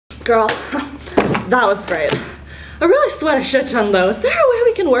Girl, that was great. I really sweat I should have done those. Is there a way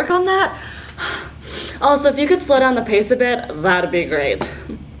we can work on that? Also, if you could slow down the pace a bit, that'd be great.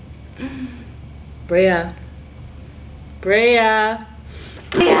 Bria. Bria.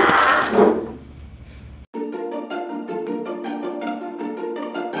 Bria!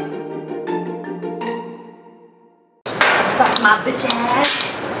 Suck my bitch ass.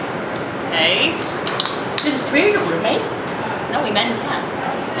 Hey. Is Bria your roommate? No, we met in camp.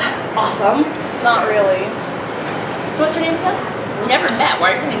 That's awesome. Not really. So what's your name again? We never met.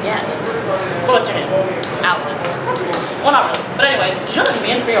 Why are you saying again? Well, what's your name? Allison. Well, not really. But anyways, shouldn't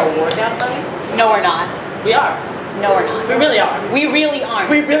me and Bria are workout buddies? No, we're not. We are. No, we're not. We really are. We really aren't.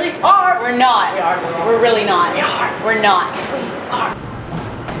 We really are. We're not. We are. We're really not. We are. We're not. We are.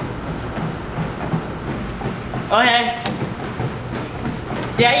 Oh, hey.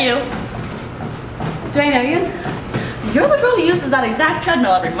 Yeah, you. Do I know you? You're the girl who uses that exact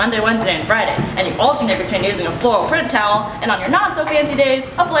treadmill every Monday, Wednesday, and Friday, and you alternate between using a floral print towel and on your not-so-fancy days,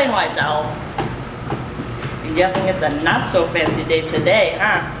 a plain white towel. I'm guessing it's a not-so-fancy day today,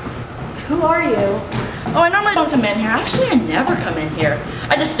 huh? Who are you? Oh, I normally don't come in here. Actually, I never come in here.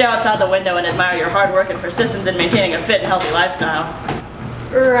 I just stare outside the window and admire your hard work and persistence in maintaining a fit and healthy lifestyle.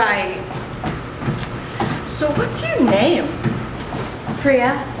 Right. So what's your name?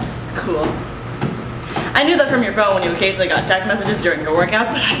 Priya. Cool. I knew that from your phone when you occasionally got text messages during your workout,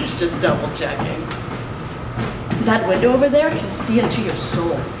 but I was just double checking. That window over there can see into your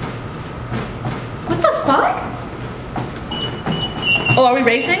soul. What the fuck? Oh, are we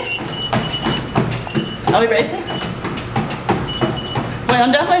racing? Are we racing? Wait,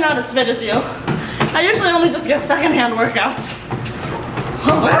 I'm definitely not as fit as you. I usually only just get secondhand workouts.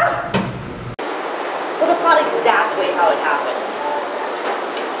 Well, that's not exactly how it happened.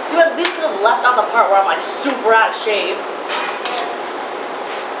 You at least could have left out the part where I'm like super out of shape.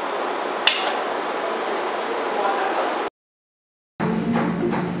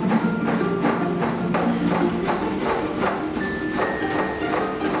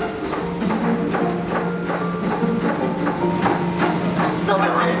 Silver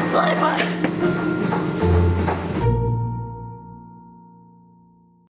linings play, but